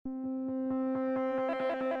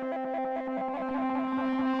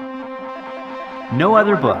No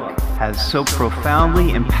other book has so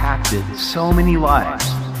profoundly impacted so many lives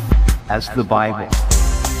as the Bible.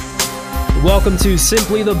 Welcome to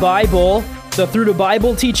Simply the Bible, the Through the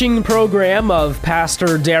Bible teaching program of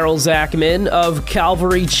Pastor Daryl Zachman of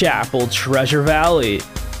Calvary Chapel, Treasure Valley.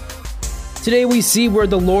 Today we see where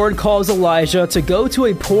the Lord calls Elijah to go to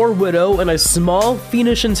a poor widow in a small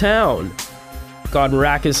Phoenician town. God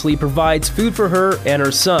miraculously provides food for her and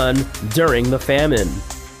her son during the famine.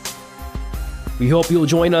 We hope you'll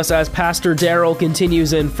join us as Pastor Daryl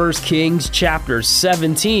continues in 1 Kings chapter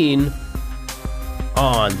 17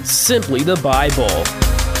 on Simply the Bible.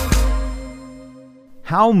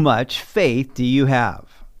 How much faith do you have?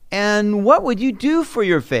 And what would you do for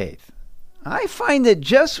your faith? I find that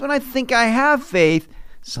just when I think I have faith,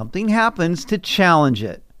 something happens to challenge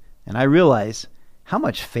it, and I realize how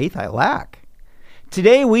much faith I lack.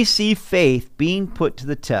 Today we see faith being put to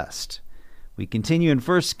the test. We continue in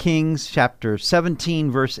 1 Kings chapter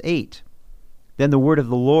 17, verse 8. Then the word of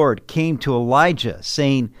the Lord came to Elijah,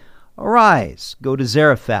 saying, "Arise, go to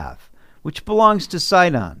Zarephath, which belongs to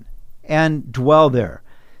Sidon, and dwell there.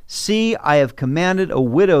 See, I have commanded a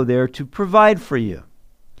widow there to provide for you."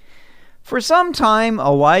 For some time,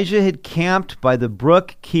 Elijah had camped by the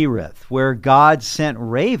brook Cherith, where God sent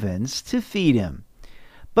ravens to feed him.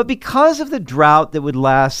 But because of the drought that would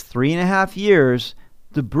last 3.5 years,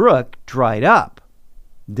 the brook dried up.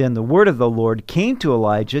 Then the word of the Lord came to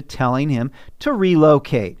Elijah, telling him to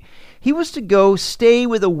relocate. He was to go stay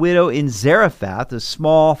with a widow in Zarephath, a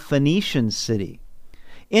small Phoenician city.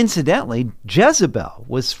 Incidentally, Jezebel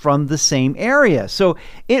was from the same area, so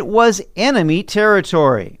it was enemy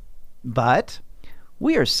territory. But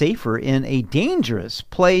we are safer in a dangerous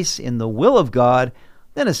place in the will of God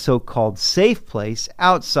than a so-called safe place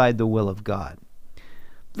outside the will of God.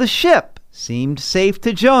 The ship seemed safe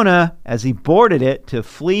to Jonah as he boarded it to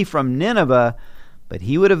flee from Nineveh, but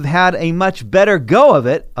he would have had a much better go of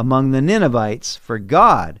it among the Ninevites, for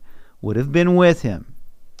God would have been with him.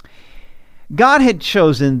 God had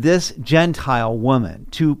chosen this Gentile woman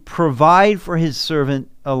to provide for his servant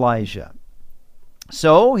Elijah.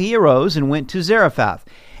 So he arose and went to Zarephath.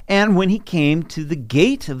 And when he came to the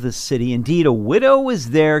gate of the city, indeed a widow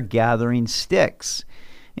was there gathering sticks.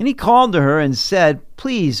 And he called to her and said,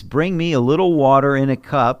 "Please bring me a little water in a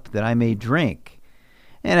cup that I may drink."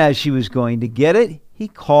 And as she was going to get it, he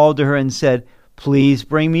called to her and said, "Please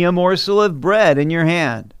bring me a morsel of bread in your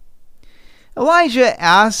hand." Elijah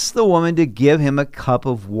asked the woman to give him a cup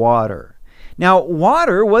of water. Now,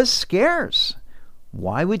 water was scarce.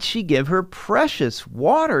 Why would she give her precious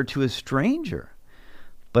water to a stranger?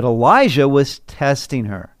 But Elijah was testing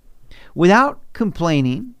her. Without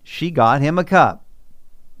complaining, she got him a cup.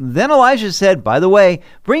 Then Elijah said, "By the way,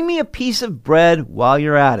 bring me a piece of bread while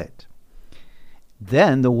you're at it."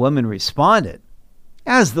 Then the woman responded,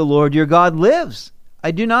 "As the Lord your God lives, I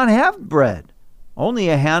do not have bread, only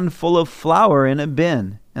a handful of flour in a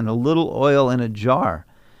bin and a little oil in a jar.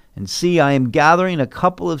 And see, I am gathering a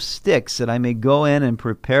couple of sticks that I may go in and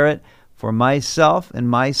prepare it for myself and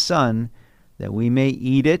my son, that we may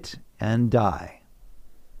eat it and die."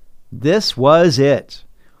 This was it.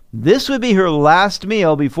 This would be her last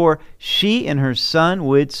meal before she and her son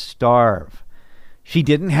would starve. She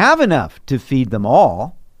didn't have enough to feed them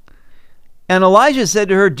all. And Elijah said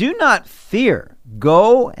to her, "Do not fear.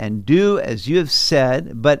 Go and do as you have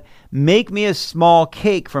said, but make me a small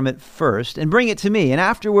cake from it first and bring it to me, and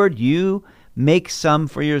afterward you make some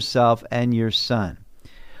for yourself and your son.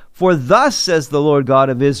 For thus says the Lord God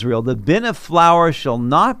of Israel, the bin of flour shall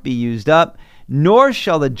not be used up, nor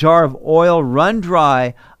shall the jar of oil run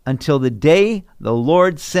dry until the day the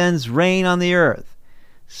Lord sends rain on the earth."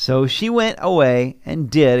 So she went away and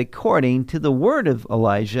did according to the word of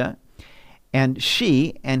Elijah. And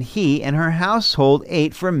she and he and her household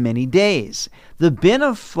ate for many days. The bin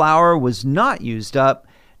of flour was not used up,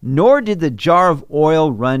 nor did the jar of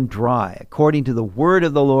oil run dry, according to the word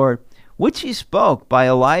of the Lord, which he spoke by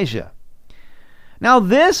Elijah. Now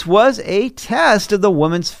this was a test of the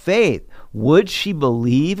woman's faith. Would she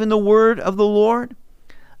believe in the word of the Lord?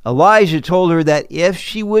 Elijah told her that if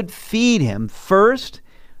she would feed him first,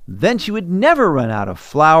 then she would never run out of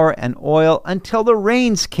flour and oil until the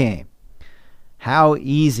rains came. How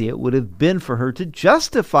easy it would have been for her to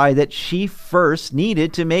justify that she first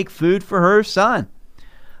needed to make food for her son.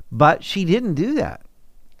 But she didn't do that.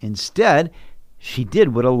 Instead, she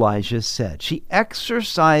did what Elijah said. She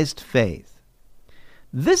exercised faith.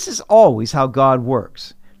 This is always how God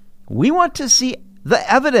works. We want to see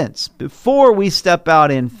the evidence before we step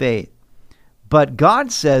out in faith. But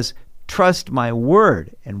God says, "Trust my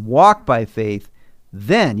word and walk by faith,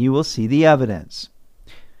 then you will see the evidence."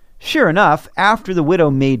 Sure enough, after the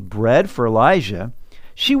widow made bread for Elijah,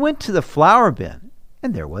 she went to the flour bin,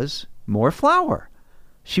 and there was more flour.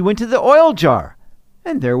 She went to the oil jar,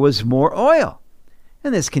 and there was more oil.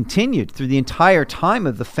 And this continued through the entire time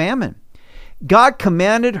of the famine. God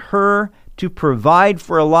commanded her to provide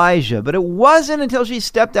for Elijah, but it wasn't until she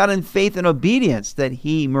stepped out in faith and obedience that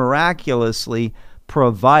he miraculously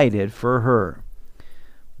provided for her.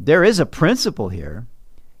 There is a principle here.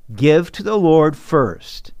 Give to the Lord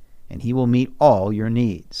first, and he will meet all your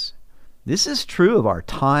needs. This is true of our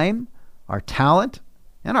time, our talent,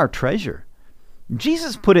 and our treasure.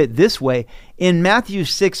 Jesus put it this way in Matthew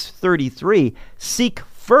 6:33, "Seek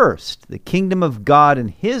first the kingdom of God and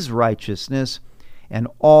his righteousness, and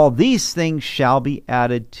all these things shall be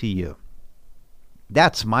added to you."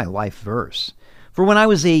 That's my life verse. For when I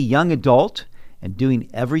was a young adult and doing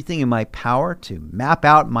everything in my power to map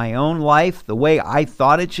out my own life the way I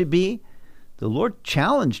thought it should be, the Lord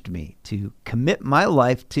challenged me to commit my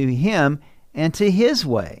life to him and to his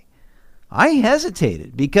way. I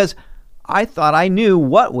hesitated because I thought I knew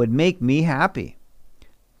what would make me happy.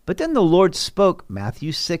 But then the Lord spoke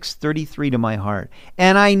Matthew 6:33 to my heart,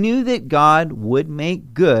 and I knew that God would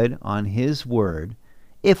make good on his word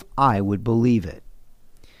if I would believe it.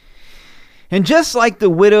 And just like the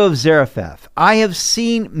widow of Zarephath, I have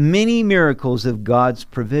seen many miracles of God's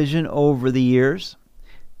provision over the years.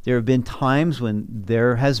 There have been times when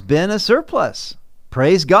there has been a surplus.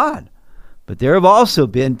 Praise God. But there have also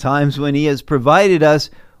been times when he has provided us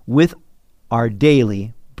with our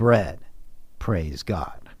daily bread. Praise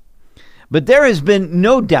God. But there has been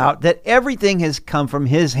no doubt that everything has come from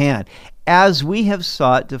his hand as we have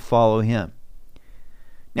sought to follow him.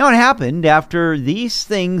 Now it happened after these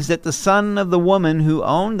things that the son of the woman who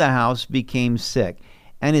owned the house became sick,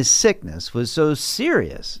 and his sickness was so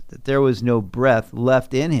serious that there was no breath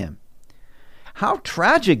left in him. How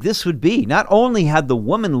tragic this would be. Not only had the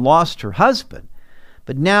woman lost her husband,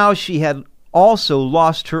 but now she had also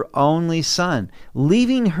lost her only son,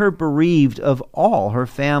 leaving her bereaved of all her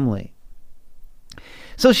family.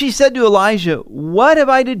 So she said to Elijah, "What have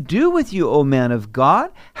I to do with you, O man of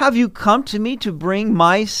God? Have you come to me to bring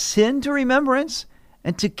my sin to remembrance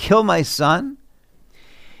and to kill my son?"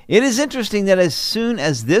 It is interesting that as soon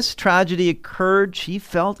as this tragedy occurred, she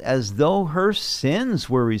felt as though her sins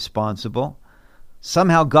were responsible.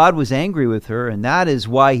 Somehow God was angry with her, and that is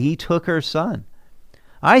why he took her son.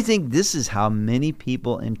 I think this is how many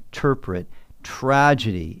people interpret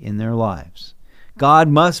tragedy in their lives. God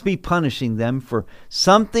must be punishing them for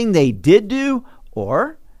something they did do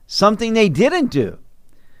or something they didn't do.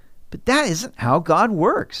 But that isn't how God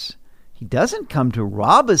works. He doesn't come to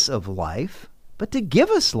rob us of life, but to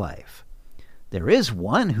give us life. There is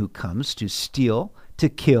one who comes to steal, to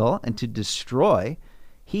kill, and to destroy.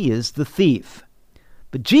 He is the thief.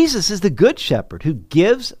 But Jesus is the good shepherd who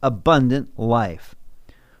gives abundant life.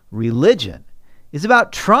 Religion is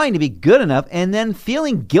about trying to be good enough and then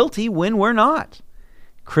feeling guilty when we're not.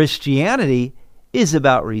 Christianity is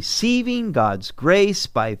about receiving God's grace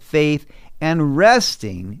by faith and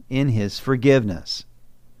resting in his forgiveness.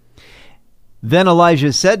 Then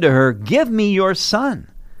Elijah said to her, "Give me your son."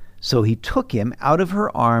 So he took him out of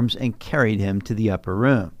her arms and carried him to the upper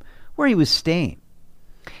room, where he was staying,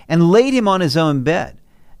 and laid him on his own bed.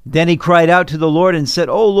 Then he cried out to the Lord and said,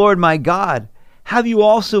 "O Lord my God, have you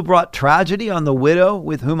also brought tragedy on the widow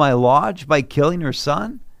with whom I lodged by killing her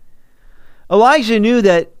son?" Elijah knew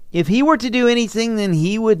that if he were to do anything, then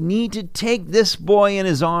he would need to take this boy in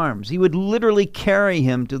his arms. He would literally carry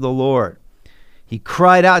him to the Lord. He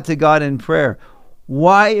cried out to God in prayer,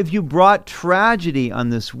 "Why have you brought tragedy on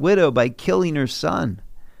this widow by killing her son?"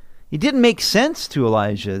 It didn't make sense to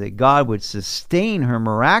Elijah that God would sustain her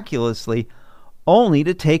miraculously only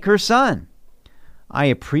to take her son. I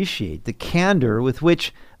appreciate the candor with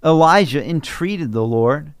which Elijah entreated the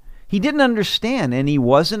Lord. He didn't understand, and he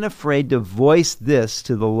wasn't afraid to voice this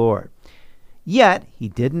to the Lord. Yet, he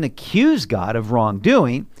didn't accuse God of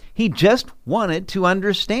wrongdoing. He just wanted to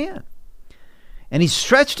understand. And he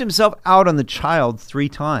stretched himself out on the child 3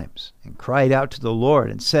 times and cried out to the Lord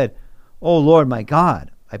and said, "O Lord my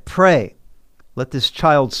God, I pray, let this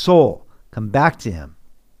child's soul come back to him."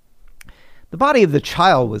 The body of the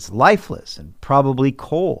child was lifeless and probably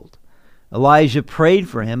cold. Elijah prayed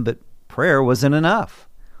for him, but prayer wasn't enough.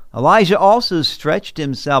 Elijah also stretched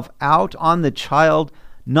himself out on the child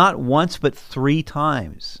not once but 3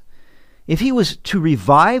 times. If he was to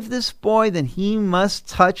revive this boy, then he must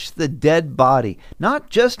touch the dead body, not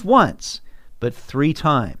just once, but 3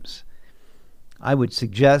 times. I would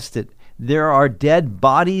suggest that there are dead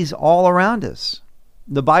bodies all around us.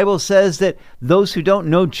 The Bible says that those who don't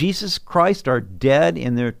know Jesus Christ are dead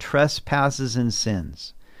in their trespasses and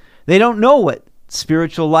sins. They don't know what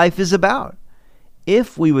spiritual life is about.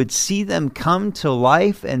 If we would see them come to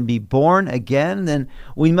life and be born again, then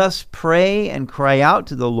we must pray and cry out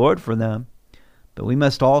to the Lord for them. But we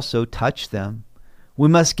must also touch them. We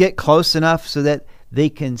must get close enough so that they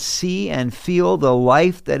can see and feel the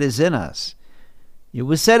life that is in us. It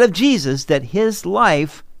was said of Jesus that his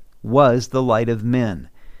life was the light of men,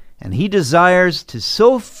 and he desires to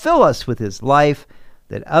so fill us with his life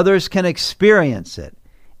that others can experience it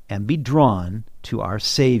and be drawn to our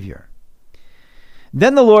Savior.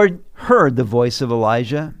 Then the Lord heard the voice of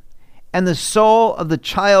Elijah, and the soul of the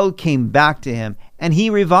child came back to him, and he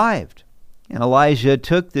revived. And Elijah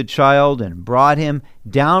took the child and brought him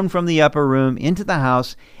down from the upper room into the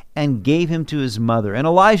house and gave him to his mother. And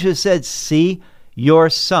Elijah said, "See, your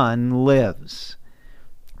son lives."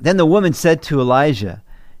 Then the woman said to Elijah,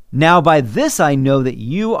 "Now by this I know that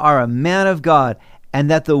you are a man of God, and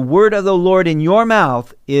that the word of the Lord in your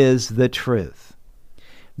mouth is the truth."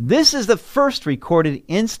 This is the first recorded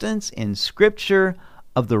instance in Scripture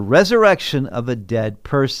of the resurrection of a dead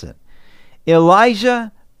person.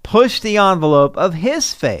 Elijah pushed the envelope of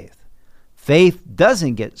his faith. Faith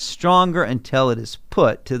doesn't get stronger until it is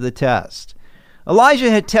put to the test. Elijah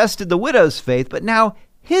had tested the widow's faith, but now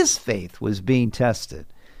his faith was being tested.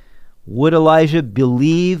 Would Elijah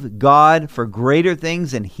believe God for greater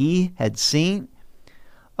things than he had seen?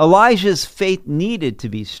 Elijah's faith needed to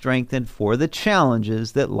be strengthened for the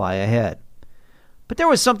challenges that lie ahead. But there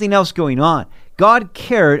was something else going on. God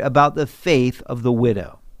cared about the faith of the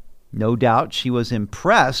widow. No doubt she was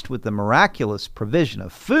impressed with the miraculous provision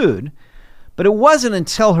of food, but it wasn't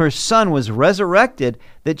until her son was resurrected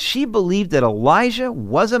that she believed that Elijah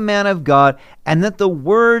was a man of God and that the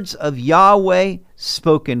words of Yahweh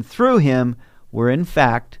spoken through him were in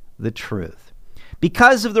fact the truth.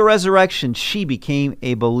 Because of the resurrection, she became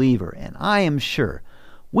a believer, and I am sure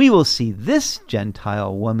we will see this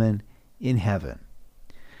Gentile woman in heaven.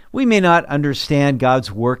 We may not understand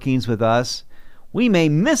God's workings with us. We may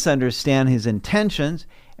misunderstand his intentions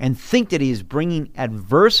and think that he is bringing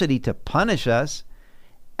adversity to punish us.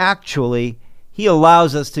 Actually, he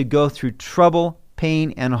allows us to go through trouble,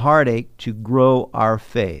 pain, and heartache to grow our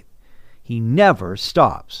faith. He never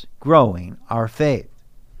stops growing our faith.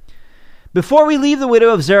 Before we leave the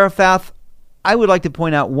widow of Zarephath, I would like to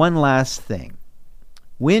point out one last thing.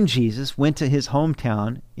 When Jesus went to his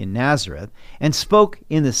hometown in Nazareth and spoke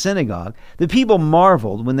in the synagogue, the people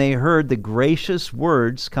marveled when they heard the gracious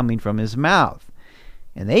words coming from his mouth.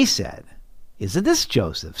 And they said, "Isn't this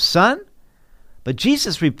Joseph's son?" But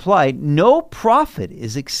Jesus replied, "No prophet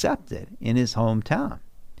is accepted in his hometown."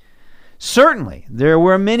 Certainly, there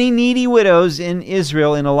were many needy widows in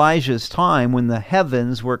Israel in Elijah's time when the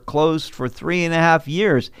heavens were closed for 3.5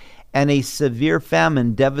 years and a severe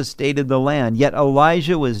famine devastated the land. Yet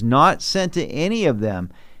Elijah was not sent to any of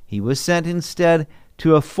them. He was sent instead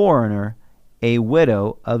to a foreigner, a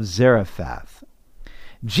widow of Zarephath.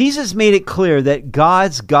 Jesus made it clear that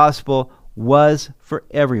God's gospel was for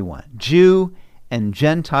everyone, Jew and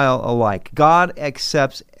Gentile alike. God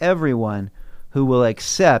accepts everyone who will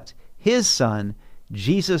accept his Son,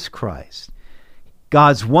 Jesus Christ.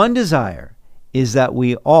 God's one desire is that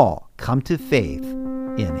we all come to faith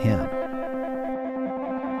in him.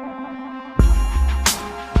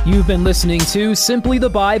 You've been listening to Simply the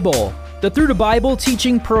Bible, the Through the Bible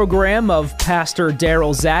teaching program of Pastor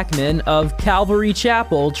Daryl Zachman of Calvary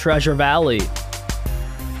Chapel, Treasure Valley.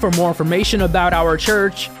 For more information about our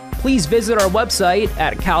church, please visit our website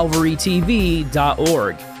at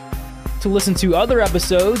calvarytv.org. To listen to other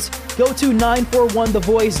episodes, go to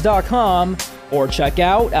 941thevoice.com or check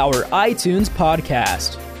out our iTunes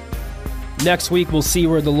podcast. Next week, we'll see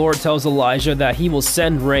where the Lord tells Elijah that he will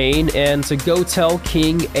send rain and to go tell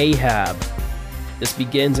King Ahab. This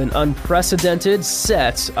begins an unprecedented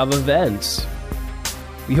set of events.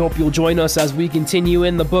 We hope you'll join us as we continue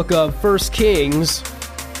in the book of 1 Kings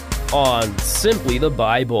on Simply the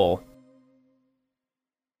Bible.